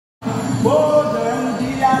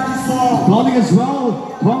Calling as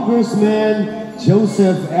well, Congressman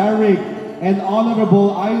Joseph Eric and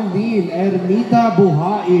Honorable Eileen Ermita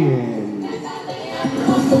Buhain.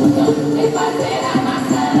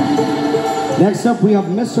 Next up, we have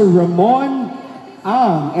Mr. Ramon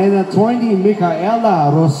Ang and Attorney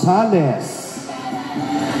Micaela Rosales.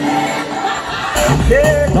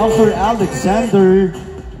 Dr. Alexander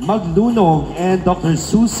Maglunog and Dr.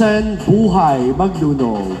 Susan Buhay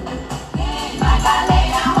Maglunog.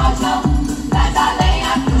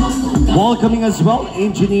 Welcoming as well,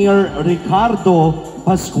 Engineer Ricardo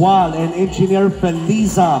Pascual and Engineer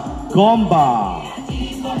Feliza Gomba.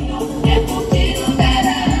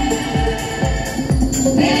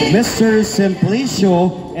 Mr.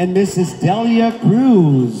 Simplicio and Mrs. Delia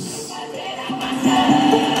Cruz.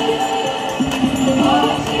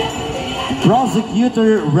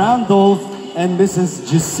 Prosecutor Randolph and Mrs.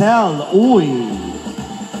 Giselle Uy.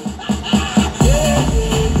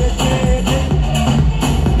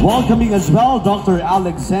 Welcoming as well, Dr.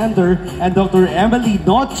 Alexander and Dr. Emily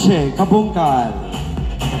Noche Kabungkal.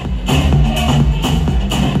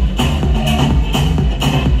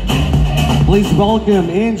 Please welcome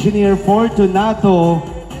Engineer Fortunato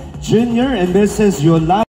Jr. and Mrs.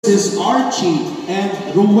 Yolanda. Mrs. Archie and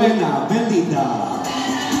Rowena Belida.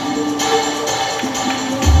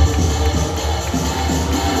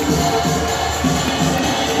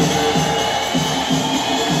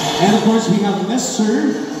 And of course, we have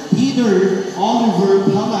Mr. Peter Oliver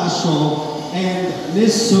Palacio and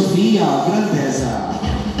Miss Sofia Grandeza.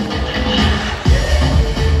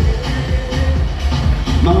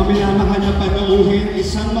 Mga minamahal na panauhin,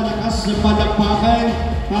 isang malakas na palakpakan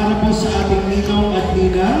para po sa ating ninong at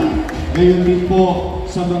ninang, ngayon din po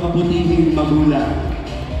sa mga putihing magulang.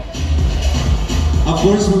 Of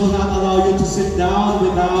course, we will not allow you to sit down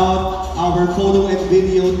without our photo and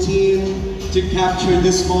video team to capture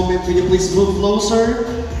this moment. Can you please move closer?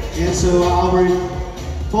 And so our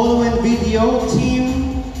photo and video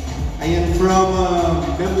team, I am from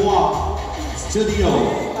Memoir Studio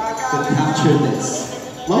to capture this.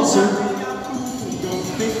 Closer.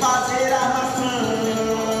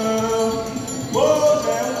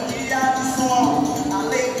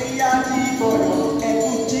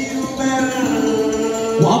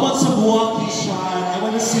 How about some walkie shot? I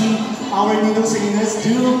want to see our Ninong singers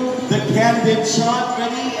do the candid shot.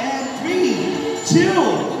 Ready? And 3, 2,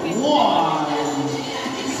 1.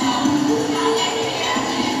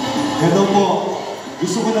 Hello po.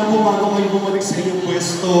 Gusto ko na po bago kayo bumalik sa inyong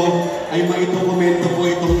pwesto ay maidokumento po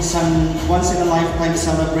itong isang once-in-a-lifetime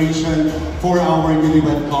celebration for our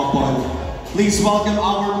newlywed couple. Please welcome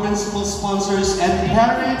our principal sponsors and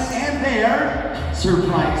parents and their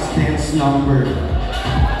surprise dance number.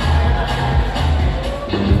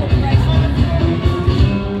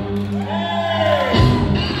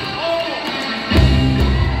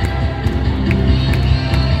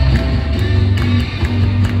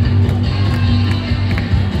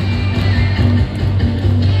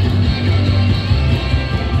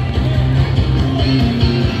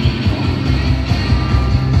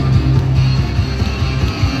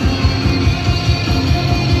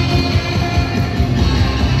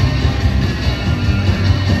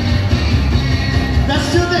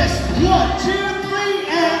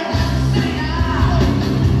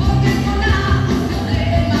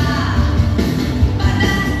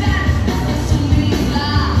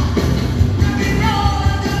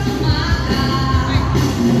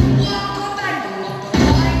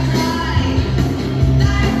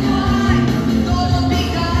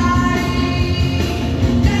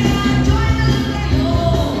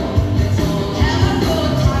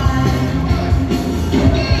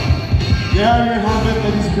 There you have it,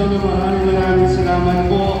 ladies and gentlemen. Maraming salamat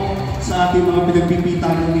po sa ating mga pinagpipita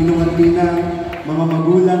ng ninong at ninang, mga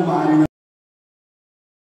magulang, maaari na